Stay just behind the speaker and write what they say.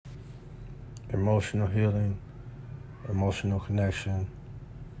emotional healing, emotional connection,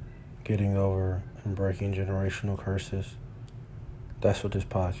 getting over and breaking generational curses. That's what this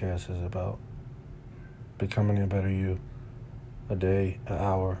podcast is about. Becoming a better you, a day, an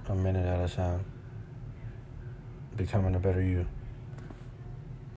hour, a minute at a time. Becoming a better you.